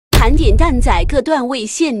盘点蛋仔各段位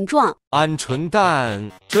现状。鹌鹑蛋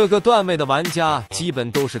这个段位的玩家基本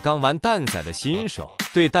都是刚玩蛋仔的新手，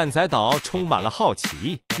对蛋仔岛充满了好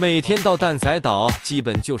奇，每天到蛋仔岛基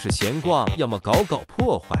本就是闲逛，要么搞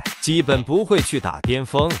破坏，基本不会去打巅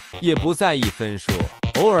峰，也不在意分数，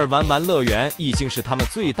偶尔玩乐园已经是他们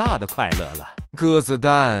最大的快乐了。鸽子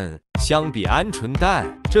蛋相比鹌鹑蛋，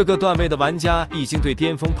这个段位的玩家已经对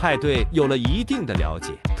巅峰派对有了一定的了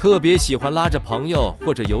解，特别喜欢拉着朋友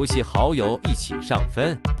或者游戏好友一起上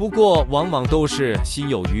分，不过往往都是心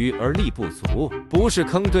有余而力不足，不是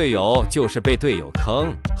坑队友就是被队友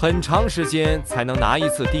坑，很长时间才能拿一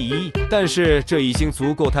次第一，但是这已经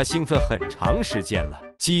足够他兴奋很长时间了。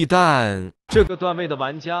鸡蛋这个段位的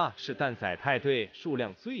玩家是蛋仔派对数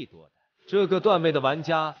量最多的，这个段位的玩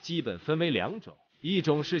家基本分为两种，一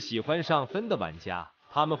种是喜欢上分的玩家，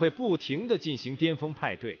他们会不停地进行巅峰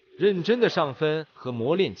派对，认真的上分和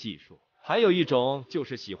磨练技术；还有一种就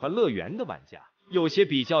是喜欢乐园的玩家，有些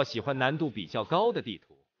比较喜欢难度比较高的地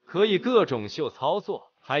图，可以各种秀操作；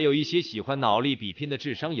还有一些喜欢脑力比拼的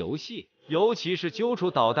智商游戏，尤其是揪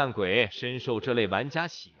出捣蛋鬼，深受这类玩家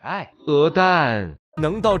喜爱。鹅蛋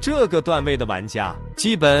能到这个段位的玩家，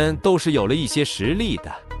基本都是有了一些实力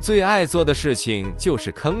的，最爱做的事情就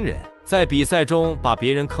是坑人，在比赛中把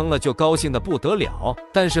别人坑了就高兴的不得了，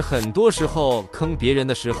但是很多时候坑别人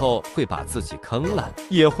的时候会把自己坑了，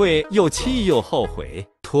也会又气又后悔。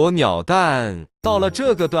鸵鸟蛋到了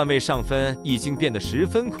这个段位上分已经变得十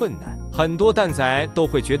分困难，很多蛋仔都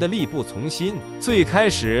会觉得力不从心，最开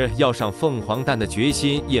始要上凤凰蛋的决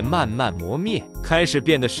心也慢慢磨灭，开始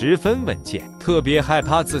变得十分稳健，特别害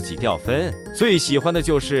怕自己掉分，最喜欢的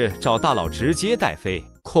就是找大佬直接带飞。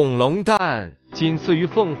恐龙蛋仅次于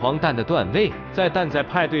凤凰蛋的段位，在蛋仔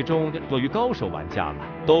派对中属于高手玩家了。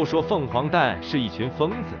都说凤凰蛋是一群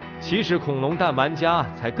疯子，其实恐龙蛋玩家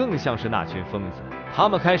才更像是那群疯子，他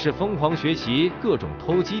们开始疯狂学习各种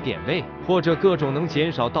偷鸡点位，或者各种能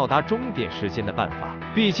减少到达终点时间的办法，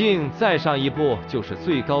毕竟再上一步就是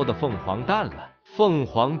最高的凤凰蛋了。凤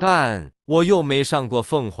凰蛋，我又没上过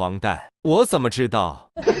凤凰蛋，我怎么知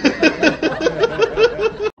道？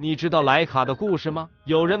你知道莱卡的故事吗？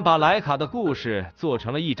有人把莱卡的故事做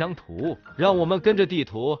成了一张图，让我们跟着地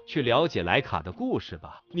图去了解莱卡的故事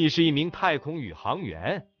吧。你是一名太空宇航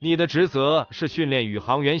员，你的职责是训练宇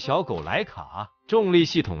航员小狗莱卡。重力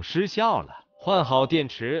系统失效了，换好电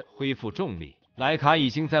池，恢复重力。莱卡已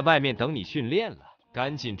经在外面等你训练了，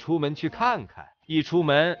赶紧出门去看看。一出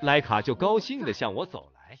门，莱卡就高兴地向我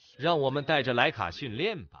走来，让我们带着莱卡训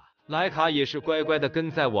练吧。莱卡也是乖乖地跟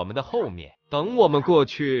在我们的后面，等我们过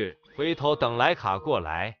去，回头等莱卡过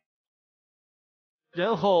来，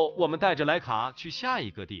然后我们带着莱卡去下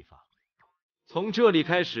一个地方。从这里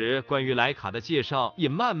开始，关于莱卡的介绍也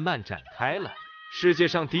慢慢展开了。世界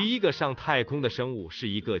上第一个上太空的生物是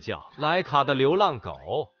一个叫莱卡的流浪狗，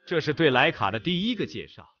这是对莱卡的第一个介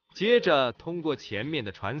绍。接着通过前面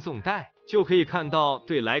的传送带，就可以看到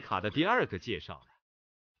对莱卡的第二个介绍了。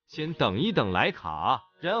先等一等莱卡，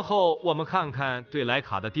然后我们看看对莱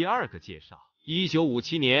卡的第二个介绍。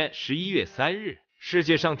1957年11月3日，世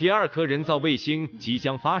界上第二颗人造卫星即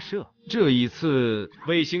将发射。这一次，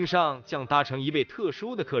卫星上将搭乘一位特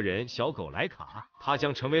殊的客人小狗莱卡，它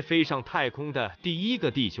将成为飞上太空的第一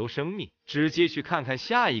个地球生命。直接去看看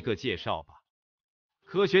下一个介绍吧。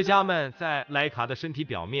科学家们在莱卡的身体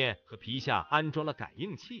表面和皮下安装了感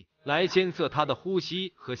应器，来监测它的呼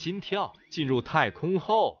吸和心跳。进入太空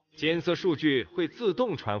后，监测数据会自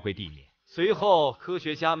动传回地面。随后，科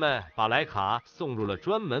学家们把莱卡送入了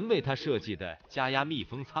专门为它设计的加压密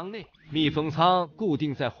封舱内。密封舱固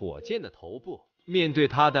定在火箭的头部，面对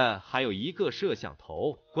它的还有一个摄像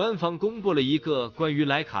头。官方公布了一个关于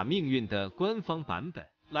莱卡命运的官方版本。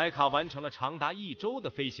莱卡完成了长达1周的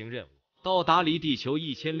飞行任务，到达离地球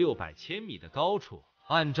1600千米的高处。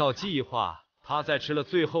按照计划，他在吃了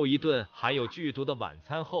最后一顿含有剧毒的晚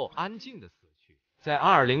餐后安静地死去。在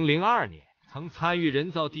2002年，曾参与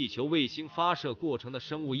人造地球卫星发射过程的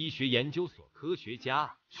生物医学研究所科学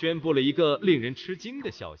家宣布了一个令人吃惊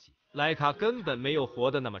的消息：莱卡根本没有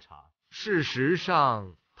活得那么长。事实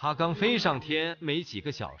上，他刚飞上天没几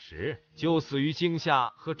个小时，就死于惊吓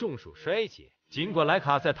和中暑衰竭。尽管莱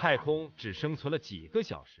卡在太空只生存了几个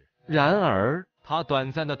小时，然而他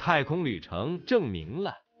短暂的太空旅程证明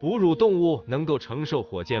了哺乳动物能够承受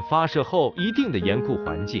火箭发射后一定的严酷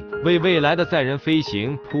环境，为未来的载人飞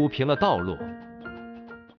行铺平了道路。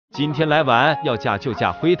今天来玩要驾就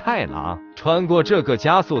驾灰太狼，穿过这个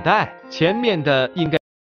加速带，前面的应该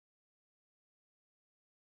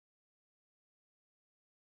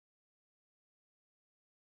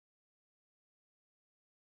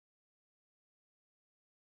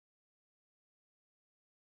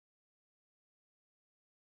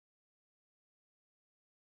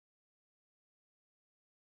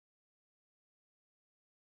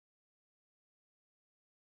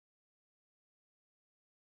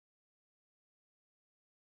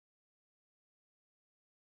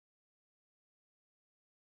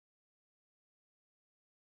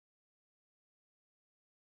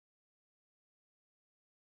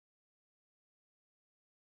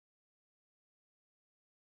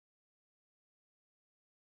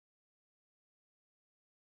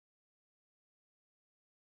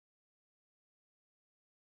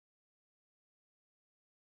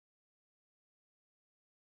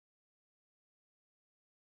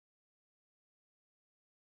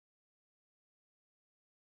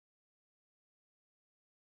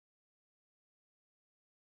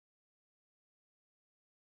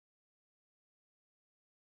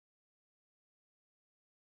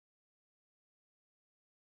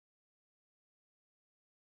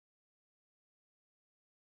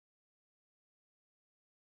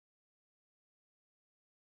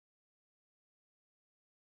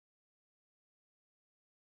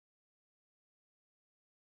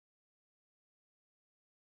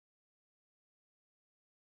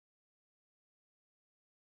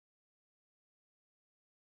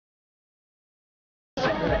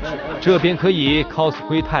这边可以 cos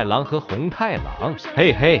灰太狼和红太狼。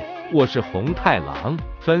嘿嘿，我是红太狼，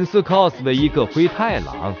粉丝 cos 的一个灰太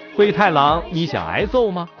狼。灰太狼，你想挨揍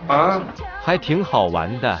吗？啊，还挺好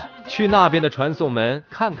玩的。去那边的传送门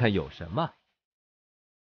看看有什么。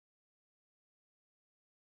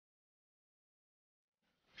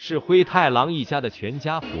是灰太狼一家的全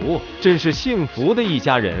家福，真是幸福的一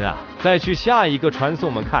家人啊！再去下一个传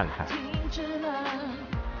送门看看。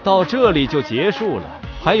到这里就结束了，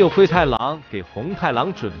还有灰太狼给红太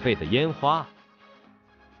狼准备的烟花，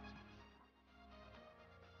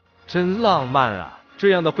真浪漫啊！这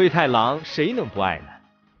样的灰太狼谁能不爱呢？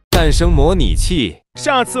诞生模拟器。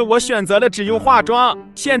上次我选择了只用化妆，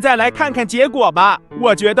现在来看看结果吧。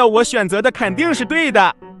我觉得我选择的肯定是对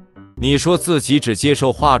的。你说自己只接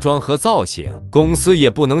受化妆和造型，公司也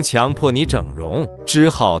不能强迫你整容，只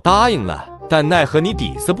好答应了。但奈何你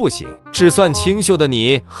底子不行，只算清秀的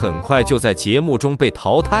你，很快就在节目中被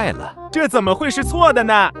淘汰了。这怎么会是错的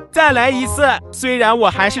呢？再来一次。虽然我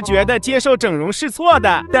还是觉得接受整容是错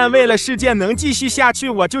的，但为了事件能继续下去，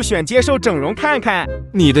我就选接受整容看看。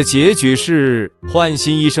你的结局是，焕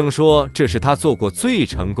新医生说这是他做过最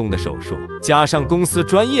成功的手术，加上公司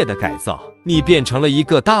专业的改造，你变成了一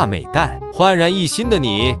个大美蛋。焕然一新的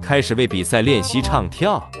你开始为比赛练习唱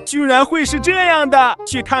跳。居然会是这样的！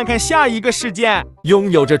去看看下一个事件。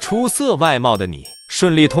拥有着出色外貌的你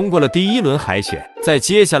顺利通过了第1轮海选，在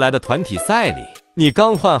接下来的团体赛里，你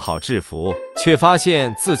刚换好制服，却发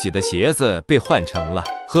现自己的鞋子被换成了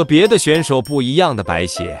和别的选手不一样的白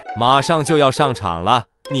鞋，马上就要上场了。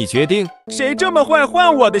你决定，谁这么坏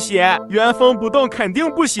换我的鞋？原封不动肯定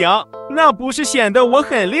不行，那不是显得我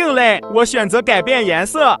很另类。我选择改变颜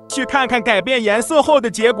色，去看看改变颜色后的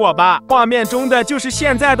结果吧。画面中的就是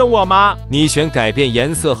现在的我吗？你选改变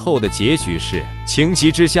颜色后的结局是，情急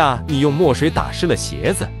之下你用墨水打湿了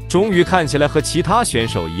鞋子，终于看起来和其他选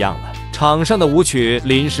手一样了。场上的舞曲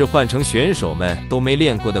临时换成选手们都没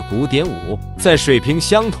练过的古典舞，在水平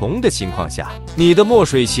相同的情况下，你的墨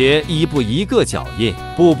水鞋一步一个脚印，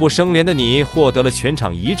步步生莲的你获得了全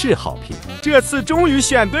场一致好评。这次终于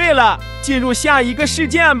选对了，进入下一个事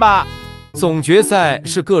件吧。总决赛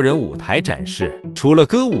是个人舞台展示，除了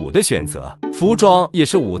歌舞的选择，服装也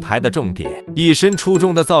是舞台的重点。一身出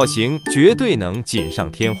众的造型绝对能锦上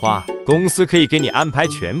添花，公司可以给你安排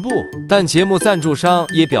全部，但节目赞助商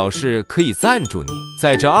也表示可以赞助你。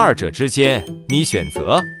在这二者之间，你选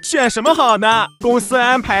择选什么好呢？公司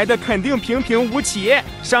安排的肯定平平无奇，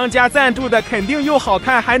商家赞助的肯定又好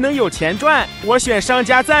看还能有钱赚。我选商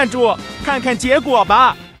家赞助，看看结果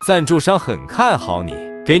吧。赞助商很看好你，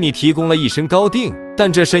给你提供了一身高定，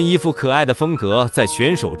但这身衣服可爱的风格在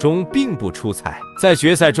选手中并不出彩，在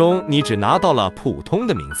决赛中你只拿到了普通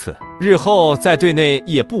的名次，日后在队内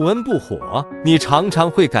也不温不火，你常常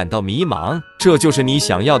会感到迷茫。这就是你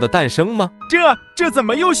想要的诞生吗？这怎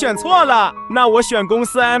么又选错了？那我选公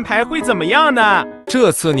司安排会怎么样呢？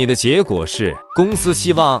这次你的结果是，公司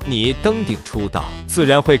希望你登顶出道，自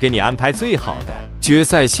然会给你安排最好的。决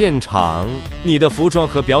赛现场，你的服装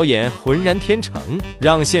和表演浑然天成，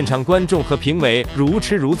让现场观众和评委如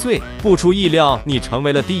痴如醉。不出意料，你成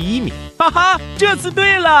为了第1名。哈哈，这次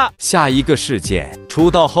对了。下一个事件，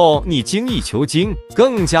出道后你精益求精，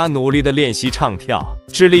更加努力地练习唱跳，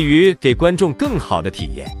致力于给观众更好的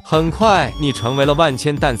体验。很快，你成为了万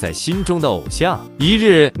千蛋仔心中的偶像。一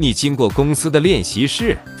日，你经过公司的练习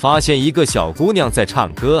室，发现一个小姑娘在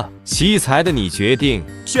唱歌。奇才的你决定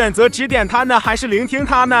选择指点她呢，还是聆听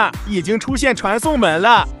她呢？已经出现传送门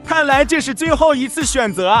了，看来这是最后一次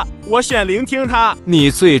选择。我选聆听她。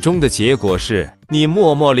你最终的结果是，你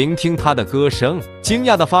默默聆听她的歌声，惊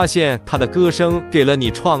讶地发现她的歌声给了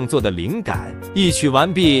你创作的灵感。一曲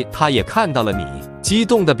完毕，她也看到了你，激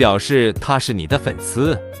动地表示她是你的粉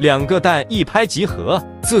丝。2个蛋一拍即合，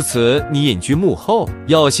自此你隐居幕后，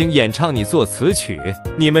耀星演唱你作词曲，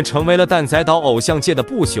你们成为了蛋仔岛偶像界的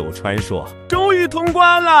不朽传说。终于通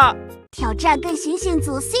关了。挑战跟醒醒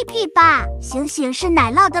组 CP 吧。醒醒是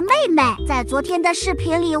奶酪的妹妹，在昨天的视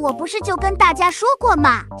频里，我不是就跟大家说过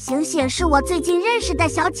吗？醒醒是我最近认识的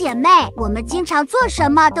小姐妹，我们经常做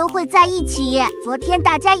什么都会在一起。昨天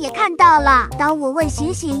大家也看到了，当我问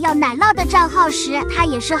醒醒要奶酪的账号时，她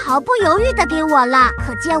也是毫不犹豫的给我了，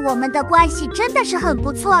可见我们的关系真的是很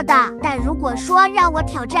不错的。但如果说让我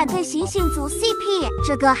挑战跟醒醒组 CP，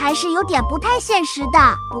这个还是有点不太现实的。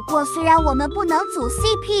不过虽然我们不能组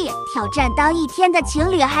CP，挑战当一天的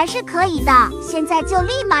情侣还是可以的。现在就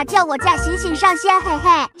立马叫我家醒醒上线，嘿嘿，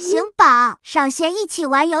行宝，上线一起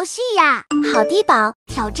玩游戏呀！好的宝。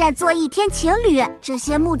挑战做一天情侣，这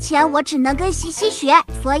些目前我只能跟西西学，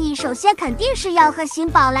所以首先肯定是要和行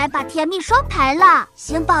宝来把甜蜜双排了。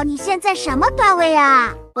行宝，你现在什么段位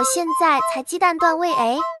啊？我现在才鸡蛋段位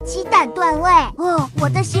哎，鸡蛋段位哦，我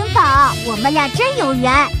的行宝，我们俩真有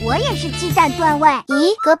缘，我也是鸡蛋段位。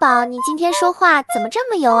咦，哥宝，你今天说话怎么这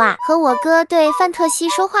么油啊？和我哥对范特西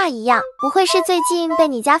说话一样，不会是最近被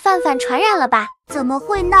你家范范传染了吧？怎么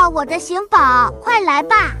会呢？我的行宝，快来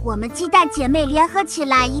吧，我们鸡蛋姐妹联合起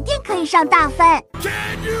来，一定可以上大分。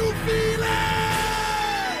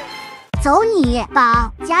走你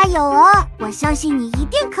宝，加油哦！我相信你一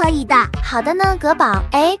定可以的。好的呢，葛宝。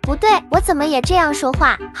哎，不对，我怎么也这样说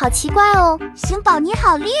话？好奇怪哦。行宝，你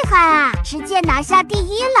好厉害啊，直接拿下第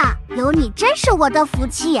一了，有你真是我的福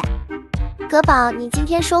气。葛宝，你今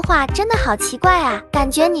天说话真的好奇怪啊，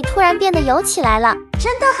感觉你突然变得油起来了。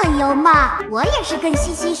真的很油吗？我也是跟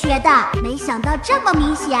西西学的，没想到这么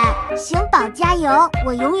明显。行宝加油，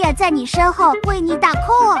我永远在你身后为你打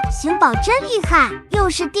call。行宝真厉害，又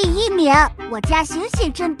是第一名，我家醒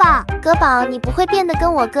醒真棒。葛宝，你不会变得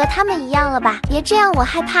跟我哥他们一样了吧？别这样，我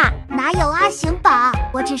害怕。哪有啊，行宝，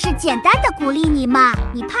我只是简单的鼓励你嘛，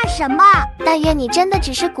你怕什么？但愿你真的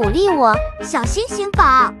只是鼓励我。小心行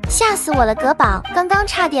宝，吓死我了，葛宝，刚刚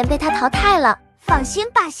差点被他淘汰了。放心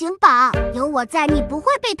吧，行宝，有我在，你不会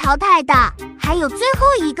被淘汰的。还有最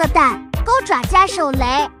后一个蛋，钩爪加手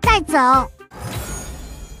雷，带走。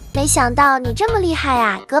没想到你这么厉害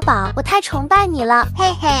啊，葛宝，我太崇拜你了。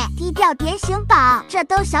嘿嘿，低调点行宝，这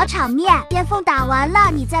都小场面。巅峰打完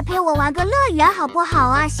了，你再陪我玩个乐园好不好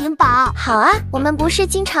啊，行宝？好啊，我们不是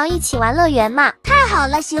经常一起玩乐园吗？太好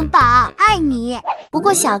了，行宝，爱你。不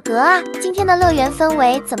过小格啊，今天的乐园氛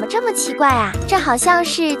围怎么这么奇怪啊？这好像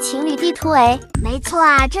是情侣地图哎。没错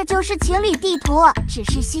啊，这就是情侣地图，只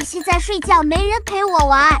是西西在睡觉，没人陪我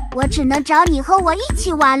玩，我只能找你和我一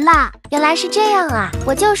起玩了。原来是这样啊，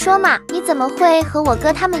我就说嘛，你怎么会和我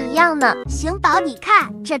哥他们一样呢？行宝，你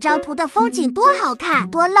看这张图的风景多好看，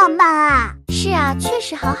多浪漫啊！是啊，确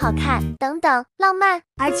实好好看。等等，浪漫，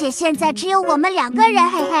而且现在只有我们2个人，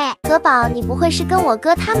嘿嘿。葛宝，你不会是跟我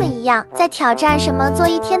哥他们一样，在挑战什么做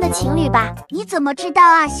一天的情侣吧？你怎么知道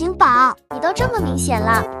啊，行宝？你都这么明显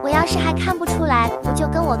了，我要是还看不出来，不就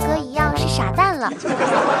跟我哥一样是傻蛋了？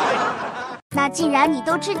那既然你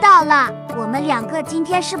都知道了，我们2个今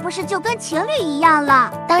天是不是就跟情侣一样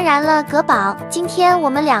了？当然了，葛宝，今天我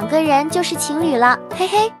们2个人就是情侣了，嘿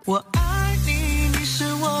嘿。我爱你，你是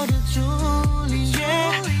我的朱丽叶，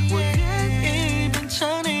我愿意变成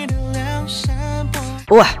你的梁山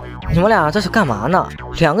伯。喂，你们俩这是干嘛呢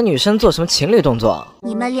？2个女生做什么情侣动作？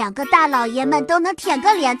你们2个大老爷们都能舔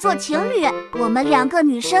个脸做情侣，我们2个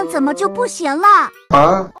女生怎么就不行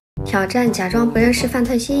了？挑战假装不认识范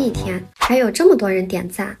特西一天，还有这么多人点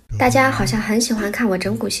赞，大家好像很喜欢看我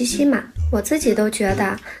整蛊西西嘛。我自己都觉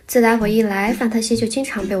得，自打我一来，范特西就经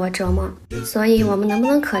常被我折磨。所以我们能不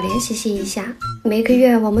能可怜西西一下？每个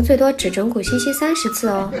月我们最多只整蛊西西30次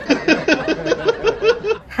哦。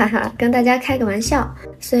哈哈，跟大家开个玩笑，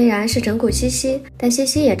虽然是整蛊西西，但西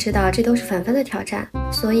西也知道这都是粉粉的挑战，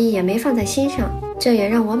所以也没放在心上。这也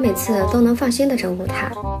让我每次都能放心的整蛊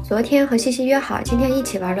他。昨天和西西约好今天一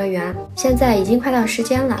起玩乐园，现在已经快到时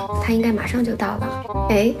间了，他应该马上就到了。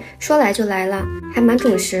哎，说来就来了，还蛮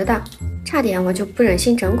准时的，差点我就不忍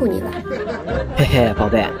心整蛊你了。嘿嘿，宝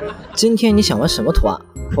贝，今天你想玩什么图啊？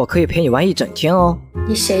我可以陪你玩一整天哦。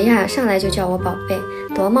你谁呀？上来就叫我宝贝，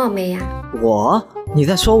多冒昧呀！我？你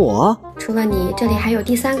在说我？除了你，这里还有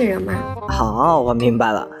第3个人吗？好，我明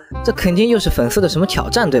白了，这肯定又是粉丝的什么挑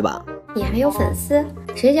战，对吧？你还有粉丝？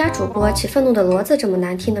谁家主播起愤怒的骡子这么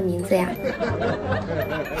难听的名字呀？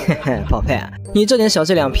嘿嘿，宝贝，你这点小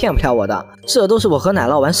伎俩骗不了我的，这都是我和奶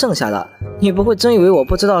酪玩剩下的，你不会真以为我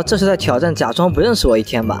不知道这是在挑战假装不认识我一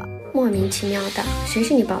天吧？莫名其妙的，谁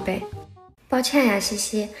是你宝贝？抱歉呀，西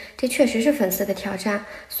西，这确实是粉丝的挑战，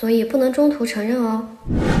所以不能中途承认哦。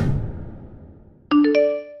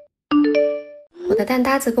我的蛋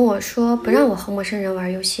搭子跟我说，不让我和陌生人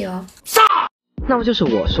玩游戏哦。那不就是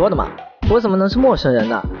我说的吗？我怎么能是陌生人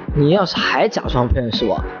呢？你要是还假装不认识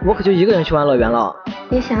我，我可就一个人去玩乐园了。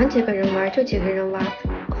你想几个人玩就几个人玩，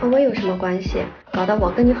和我有什么关系？搞得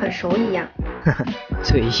我跟你很熟一样。呵呵，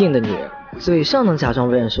嘴硬的女人，嘴上能假装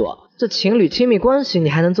不认识我，这情侣亲密关系你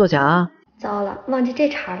还能作假啊？糟了，忘记这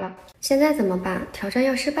茬了。现在怎么办？挑战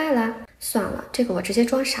要失败了？算了，这个我直接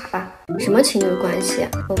装傻吧。什么情侣关系？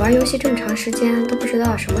我玩游戏这么长时间都不知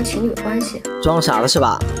道什么情侣关系。装傻了是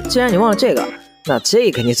吧？既然你忘了这个，那这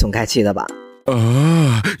个你总该记得吧？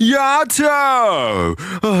丫头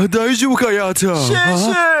大丈夫か丫头？是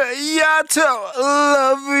丫头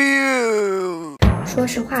 ，love you。说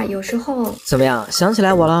实话，有时候怎么样，想起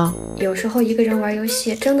来我了？有时候一个人玩游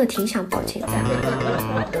戏真的挺想报警的。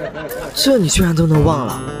这你居然都能忘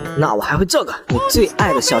了？那我还会这个，你最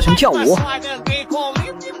爱的小熊跳舞。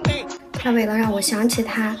他为了让我想起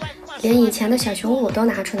他，连以前的小熊舞都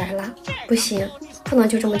拿出来了。不行，不能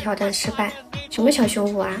就这么挑战失败。什么小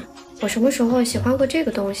熊舞啊？我什么时候喜欢过这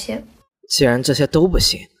个东西？既然这些都不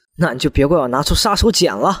行，那你就别怪我拿出杀手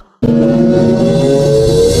锏了。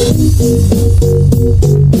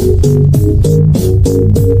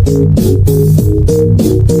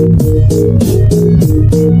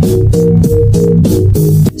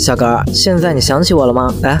小哥，现在你想起我了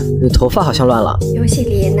吗？哎，你头发好像乱了。游戏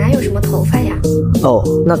里哪有什么头发呀？哦，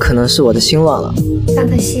那可能是我的心乱了。范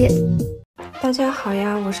特西，大家好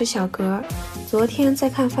呀，我是小格。昨天在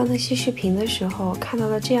看范特西视频的时候，看到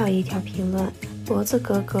了这样一条评论：脖子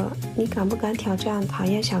哥哥，你敢不敢挑战讨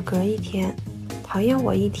厌小格一天？讨厌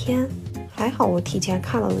我一天？还好我提前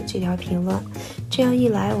看了这条评论，这样一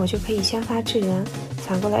来我就可以先发制人，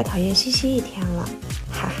反过来讨厌西西一天了，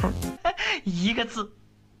哈哈。一个字，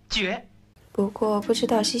绝。不过不知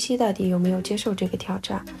道西西到底有没有接受这个挑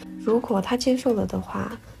战，如果他接受了的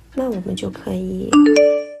话，那我们就可以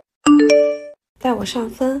带我上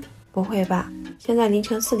分。不会吧，现在凌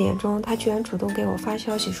晨4点钟，他居然主动给我发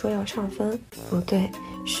消息说要上分。不对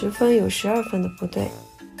，10分有12分的不对，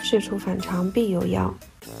事出反常必有妖，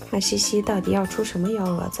看西西到底要出什么幺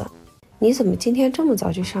蛾子。你怎么今天这么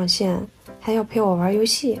早就上线，还要陪我玩游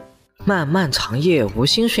戏？漫漫长夜无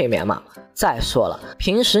心睡眠嘛。再说了，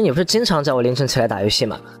平时你不是经常叫我凌晨起来打游戏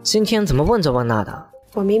吗？今天怎么问这问那的？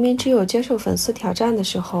我明明只有接受粉丝挑战的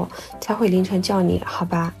时候才会凌晨叫你，好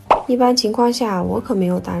吧？一般情况下我可没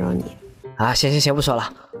有打扰你。行，不说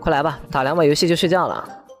了，快来吧，打2把游戏就睡觉了。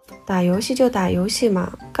打游戏就打游戏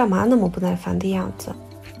嘛，干嘛那么不耐烦的样子？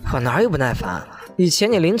我哪有不耐烦？以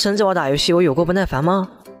前你凌晨叫我打游戏，我有过不耐烦吗？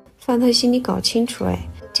范特西，你搞清楚哎，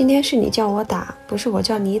今天是你叫我打，不是我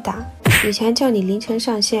叫你打。以前叫你凌晨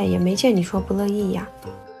上线，也没见你说不乐意呀。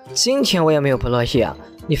今天我也没有不乐意啊，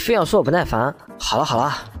你非要说我不耐烦。好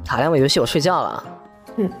了，打2把游戏我睡觉了。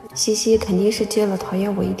西西肯定是接了讨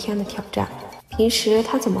厌我一天的挑战。平时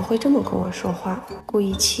他怎么会这么跟我说话，故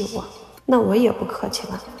意气我？那我也不客气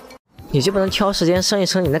了。你就不能挑时间升一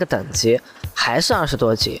升你那个等级？还是20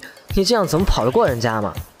多级？你这样怎么跑得过人家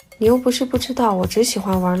嘛？你又不是不知道，我只喜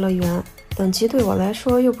欢玩乐园，等级对我来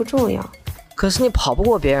说又不重要。可是你跑不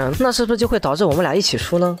过别人，那是不是就会导致我们俩一起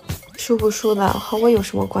输呢？输不输的和我有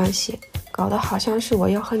什么关系？搞得好像是我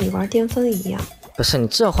要和你玩巅峰一样。不是，你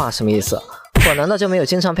这话什么意思？我难道就没有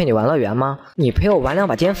经常陪你玩乐园吗？你陪我玩2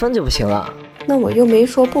把巅峰就不行了？那我又没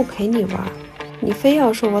说不陪你玩，你非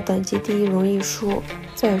要说我等级低容易输。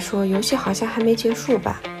再说游戏好像还没结束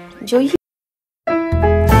吧，你就一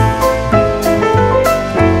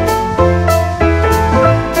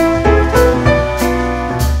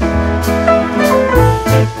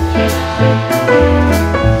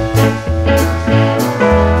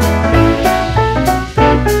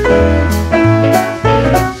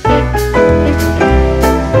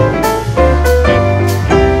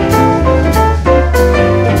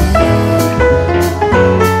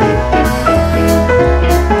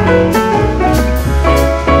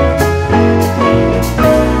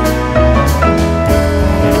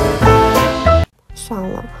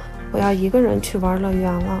一个人去玩乐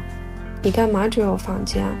园了。你干嘛追我房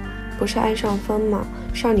间？不是爱上分吗？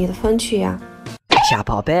上你的分去呀！哎呀，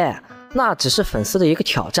宝贝，那只是粉丝的一个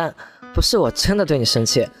挑战，不是我真的对你生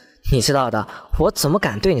气。你知道的，我怎么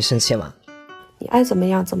敢对你生气吗？你爱怎么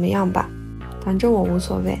样怎么样吧，反正我无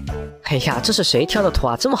所谓。哎呀，这是谁挑的图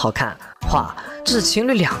啊？这么好看！哇，这是情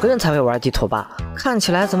侣2个人才会玩地图吧？看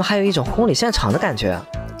起来怎么还有一种婚礼现场的感觉？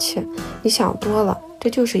切，你想多了，这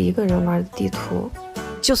就是一个人玩的地图。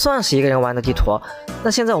就算是一个人玩的地图，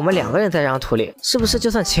那现在我们2个人在这张图里，是不是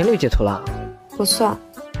就算情侣地图了？不算。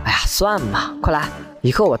哎呀，算吧，快来，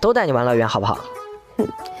以后我都带你玩乐园，好不好？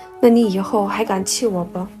那你以后还敢气我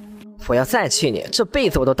不？我要再气你，这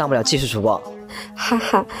辈子我都当不了技术主播。哈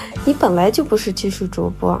哈，你本来就不是技术主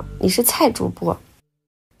播，你是菜主播。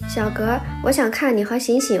小格，我想看你和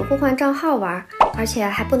醒醒互换账号玩，而且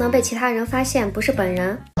还不能被其他人发现不是本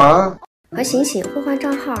人。和醒醒互换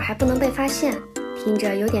账号还不能被发现，听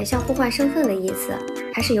着有点像互换身份的意思，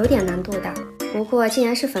还是有点难度的。不过既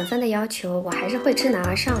然是粉粉的要求，我还是会知难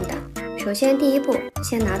而上的。首先第一步，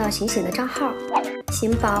先拿到醒醒的账号。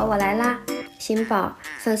醒宝，我来啦！醒宝，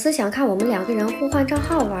粉丝想看我们2个人互换账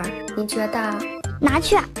号玩，你觉得？拿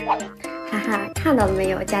去。哈哈，看到了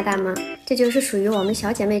没有，家大们，这就是属于我们小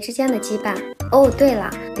姐妹之间的羁绊。哦，对了，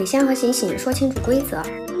得先和醒醒说清楚规则。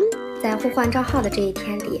在互换账号的这一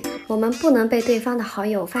天里，我们不能被对方的好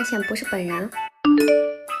友发现不是本人。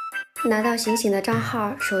拿到醒醒的账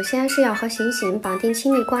号，首先是要和醒醒绑定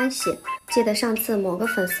亲密关系。记得上次某个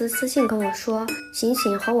粉丝私信跟我说，醒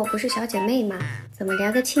醒和我不是小姐妹吗？怎么连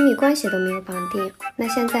个亲密关系都没有绑定？那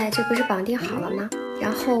现在这不是绑定好了吗？然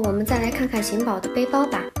后我们再来看看醒宝的背包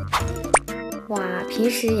吧。哇，平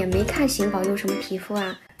时也没看醒宝用什么皮肤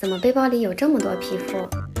啊，怎么背包里有这么多皮肤？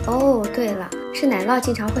哦，对了，是奶酪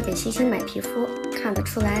经常会给星星买皮肤，看得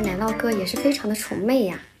出来奶酪哥也是非常的宠妹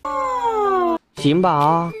呀。醒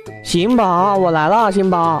宝，醒宝，我来了，醒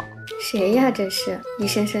宝。谁呀？这是一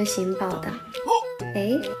声声醒宝的。哎，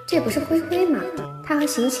这不是灰灰吗？他和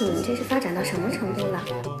醒醒这是发展到什么程度了？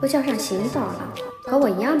都叫上醒宝了，和我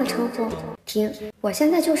一样的称呼。停，我现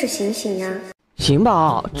在就是醒醒呀。醒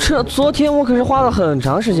宝，这昨天我可是花了很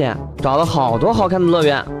长时间，找了好多好看的乐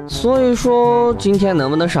园，所以说今天能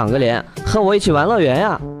不能赏个脸，和我一起玩乐园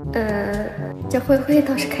呀？这灰灰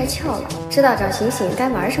倒是开窍了，知道找醒醒该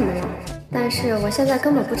玩什么了。但是我现在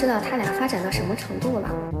根本不知道他俩发展到什么程度了，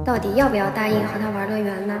到底要不要答应和他玩乐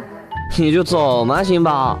园呢？你就走嘛，醒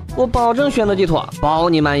宝，我保证选的地图包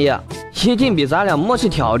你满意，一定比咱俩默契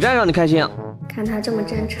挑战让你开心。看他这么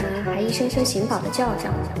真诚，还一声声醒宝的叫着，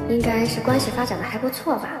应该是关系发展的还不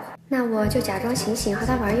错吧？那我就假装醒醒和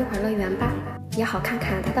他玩一会儿乐园吧，也好看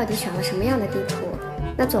看他到底选了什么样的地图。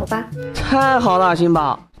那走吧。太好了，醒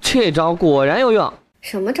宝，这招果然有用。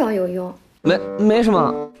什么招有用？没什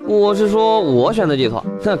么，我是说我选的地图，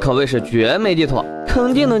那可谓是绝美地图，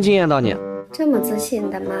肯定能惊艳到你。这么自信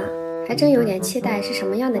的吗？还真有点期待是什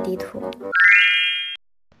么样的地图。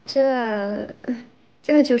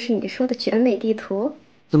这就是你说的绝美地图？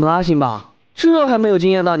怎么啦，醒宝？这还没有惊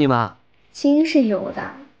艳到你吗？金是有的，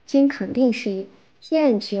金肯定是有，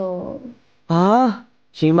剑就……啊，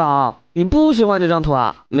醒宝，你不喜欢这张图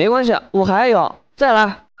啊？没关系，我还有，再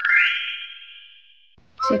来。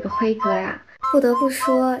这个辉哥呀，不得不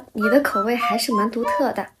说你的口味还是蛮独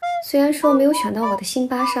特的。虽然说没有选到我的辛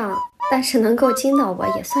巴上，但是能够惊到我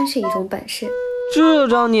也算是一种本事。这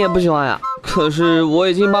张你也不喜欢呀？可是我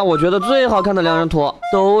已经把我觉得最好看的2张图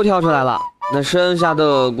都挑出来了，那剩下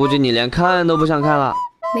的估计你连看都不想看了。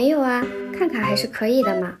没有啊，看看还是可以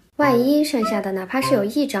的嘛。万一剩下的哪怕是有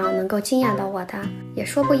1张能够惊艳到我的，也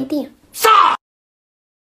说不一定。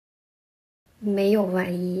没有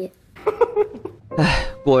万一。哎，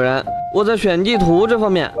果然我在选地图这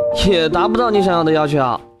方面也达不到你想要的要求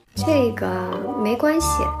啊。这个没关系，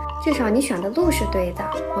至少你选的路是对的。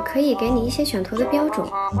我可以给你一些选图的标准，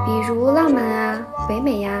比如浪漫啊、唯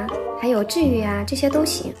美呀，还有治愈啊，这些都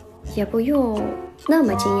行，也不用那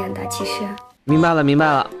么惊艳的。其实明白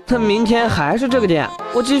了，那明天还是这个点，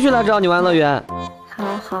我继续来找你玩乐园。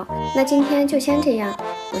好，那今天就先这样，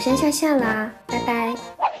我先下线啦，拜拜。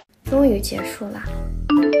终于结束了。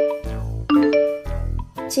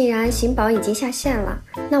既然醒宝已经下线了，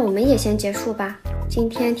那我们也先结束吧。今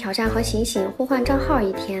天挑战和醒醒互换账号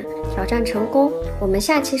1天，挑战成功，我们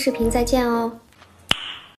下期视频再见哦。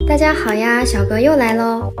大家好呀，小格又来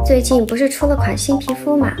喽。最近不是出了款新皮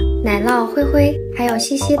肤嘛，奶酪、灰灰还有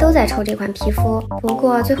西西都在抽这款皮肤，不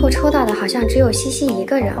过最后抽到的好像只有西西一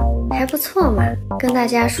个人，还不错嘛。跟大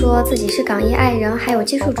家说自己是港艺爱人，还有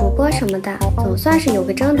技术主播什么的，总算是有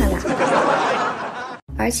个真的啦。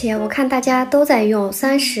而且我看大家都在用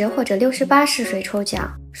30或者68试水抽奖，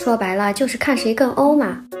说白了就是看谁更欧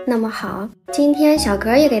嘛。那么好，今天小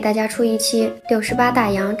格也给大家出一期68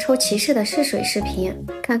大洋抽骑士的试水视频，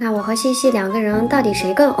看看我和西西2个人到底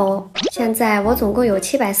谁更欧。现在我总共有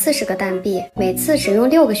740个蛋币，每次只用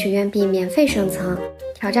6个学院币免费升层。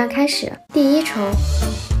挑战开始，第1抽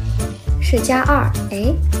是+2，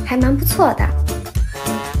哎，还蛮不错的。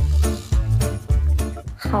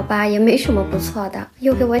好吧，也没什么不错的，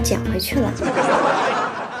又给我捡回去了。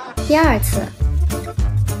第2次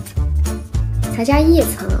才加1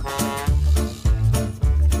层，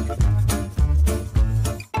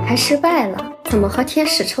还失败了，怎么和天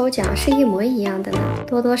使抽奖是一模一样的呢？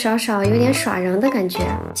多多少少有点耍人的感觉。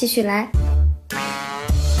继续来，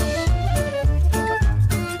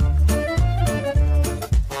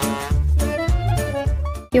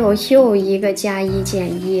又一个+1减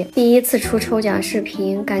1。第1次出抽奖视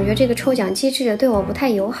频，感觉这个抽奖机制对我不太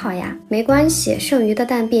友好呀。没关系，剩余的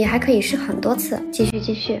蛋币还可以试很多次。继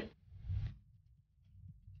续。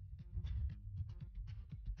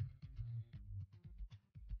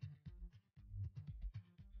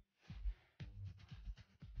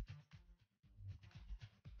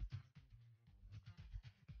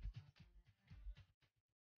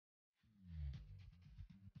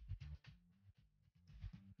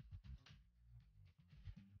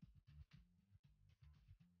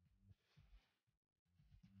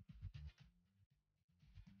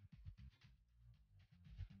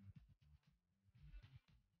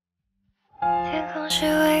是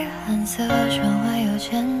蔚蓝色，窗外有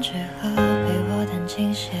千纸鹤，陪我弹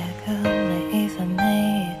琴写歌，每一分每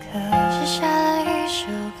一刻。写下了一首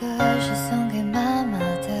歌，是送给妈妈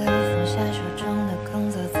的，放下手中的工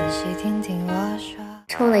作，仔细听听我说。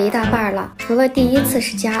抽了一大半了，除了第一次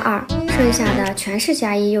是+2，剩下的全是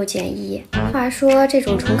+1又-1。话说这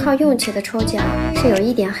种纯靠运气的抽奖是有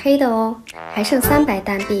一点黑的哦，还剩300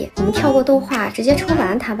单币，我们跳过动画直接抽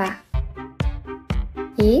完它吧。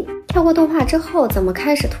咦，跳过动画之后怎么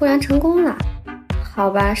开始突然成功了？好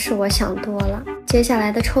吧，是我想多了。接下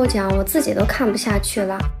来的抽奖我自己都看不下去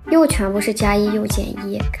了，又全部是+1又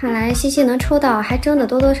-1，看来西西能抽到还真的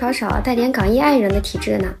多多少少带点港一爱人的体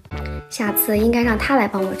质呢。下次应该让他来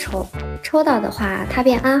帮我抽，抽到的话他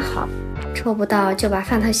便安好，抽不到就把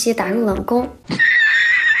范特西打入冷宫。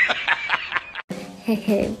嘿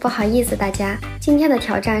嘿，不好意思大家，今天的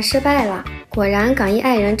挑战失败了。果然港一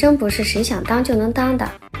爱人真不是谁想当就能当的。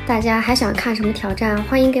大家还想看什么挑战，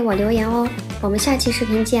欢迎给我留言哦。我们下期视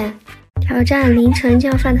频见。挑战凌晨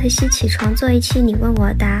叫范特西起床做一期你问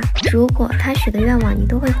我答，如果他许的愿望你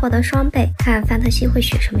都会获得双倍，看范特西会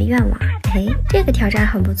许什么愿望。这个挑战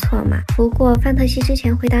很不错嘛。不过范特西之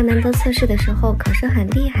前回答难得测试的时候可是很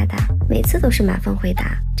厉害的，每次都是满分回答，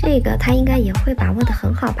这个他应该也会把握得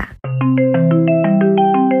很好吧。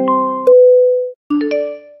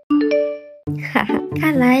哈哈，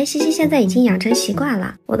看来西西现在已经养成习惯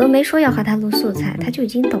了，我都没说要和他录素材，他就已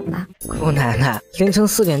经懂了。姑奶奶，凌晨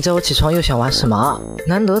4点叫我起床又想玩什么？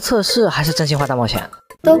难得测试还是真心话大冒险？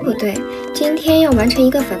都不对，今天要完成一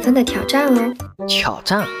个粉粉的挑战哦。挑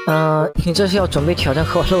战？你这是要准备挑战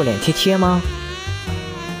和我露脸贴贴吗？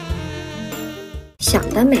想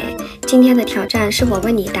得美，今天的挑战是我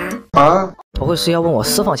问你答。不会是要问我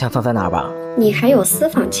私房钱分在哪儿吧？你还有私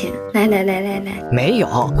房钱？来，没有，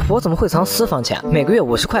我怎么会藏私房钱？每个月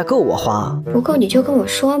50块够我花。不够你就跟我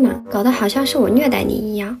说嘛，搞得好像是我虐待你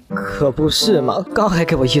一样。可不是嘛，刚还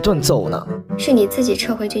给我一顿揍呢。是你自己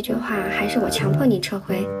撤回这句话，还是我强迫你撤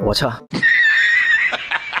回？我撤。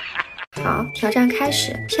好，挑战开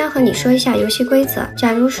始。先和你说一下游戏规则。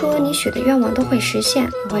假如说你许的愿望都会实现，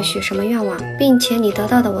你会许什么愿望？并且你得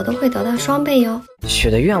到的我都会得到双倍哟。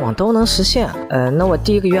许的愿望都能实现？那我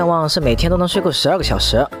第一个愿望是每天都能睡够12个小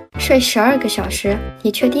时。睡12个小时？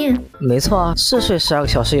你确定？没错啊，是睡12个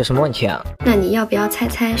小时有什么问题啊？那你要不要猜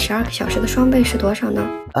12个小时的双倍是多少呢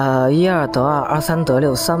？12得2，23得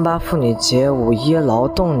6，38妇女节，51劳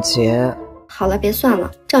动节。好了，别算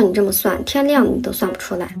了，照你这么算，天亮你都算不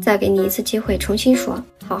出来。再给你一次机会，重新说，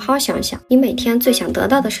好好想想，你每天最想得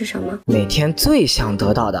到的是什么？每天最想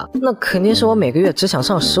得到的，那肯定是我每个月只想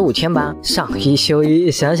上15天班，上1休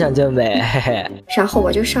1，想想就美，嘿嘿。然后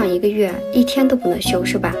我就上1个月，1天都不能休，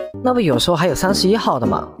是吧？那不有时候还有31号的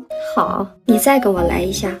吗？好，你再跟我来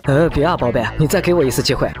一下。别啊，宝贝，你再给我一次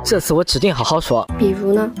机会，这次我指定好好说。比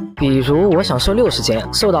如呢？比如我想瘦60斤，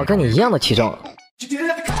瘦到跟你一样的体重。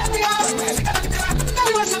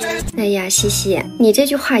哎呀，西西，你这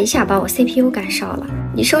句话一下把我 CPU 干烧了。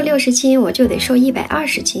你瘦60斤，我就得瘦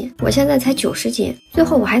120斤，我现在才90斤，最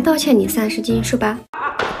后我还倒欠你30斤，是吧？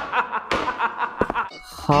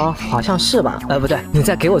好像是吧？不对，你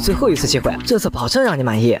再给我最后一次机会，这次保证让你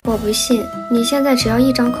满意。我不信，你现在只要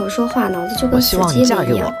一张口说话，脑子就跟死机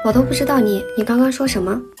灵一样。我都不知道你刚刚说什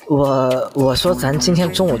么？我说咱今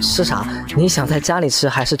天中午吃啥？你想在家里吃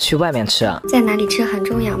还是去外面吃啊？在哪里吃很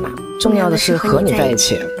重要吗？重要的是和你在一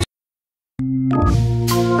起。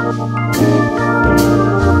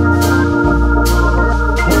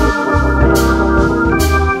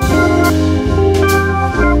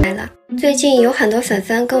最近有很多粉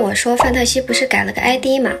粉跟我说，范特西不是改了个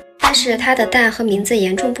ID 嘛，但是他的蛋和名字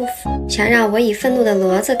严重不符，想让我以愤怒的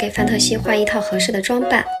骡子给范特西换一套合适的装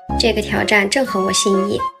扮。这个挑战正合我心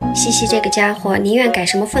意。西西这个家伙宁愿改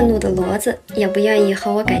什么愤怒的骡子，也不愿意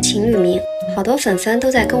和我改情侣名。好多粉粉都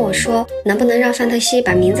在跟我说，能不能让范特西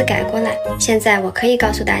把名字改过来。现在我可以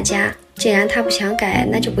告诉大家，既然他不想改，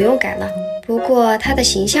那就不用改了。不过他的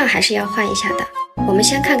形象还是要换一下的。我们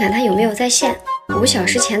先看看他有没有在线，5小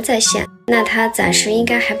时前在线，那他暂时应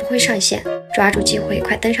该还不会上线，抓住机会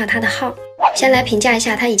快登上他的号。先来评价一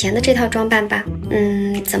下他以前的这套装扮吧。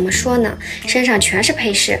怎么说呢，身上全是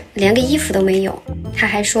配饰，连个衣服都没有。他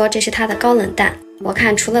还说这是他的高冷蛋，我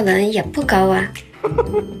看除了冷也不高啊。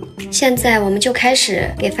现在我们就开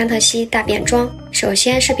始给范特西大变装。首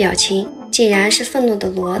先是表情，既然是愤怒的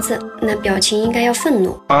骡子，那表情应该要愤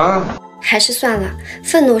怒还是算了，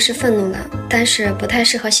愤怒是愤怒了，但是不太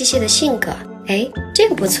适合西西的性格。这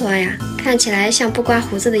个不错呀，看起来像不刮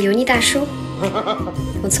胡子的油腻大叔。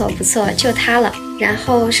不错，就他了。然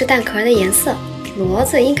后是蛋壳的颜色，骡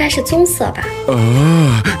子应该是棕色吧？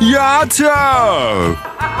丫头。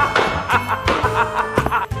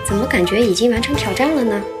怎么感觉已经完成挑战了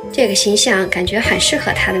呢？这个形象感觉很适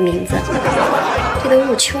合他的名字。这都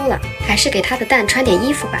入秋了，还是给他的蛋穿点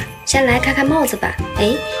衣服吧。先来看看帽子吧。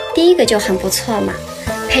哎，第一个就很不错嘛，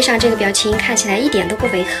配上这个表情，看起来一点都不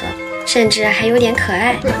违和，甚至还有点可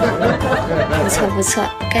爱。不错不错，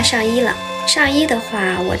该上衣了。上衣的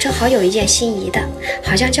话，我正好有一件心仪的，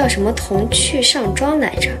好像叫什么童趣上装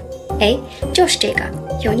来着。哎，就是这个，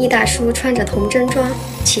油腻大叔穿着童真装，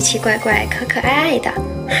奇奇怪怪，可可爱爱的，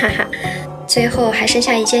哈哈。最后还剩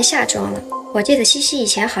下一件夏装了。我记得西西以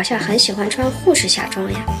前好像很喜欢穿护士夏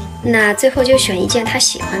装呀，那最后就选一件他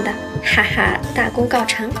喜欢的，哈哈，大功告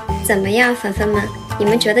成。怎么样，粉粉们，你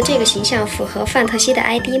们觉得这个形象符合范特西的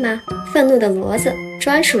ID 吗？愤怒的骡子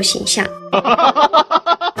专属形象。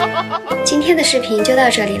今天的视频就到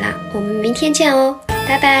这里了，我们明天见哦，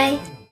拜拜。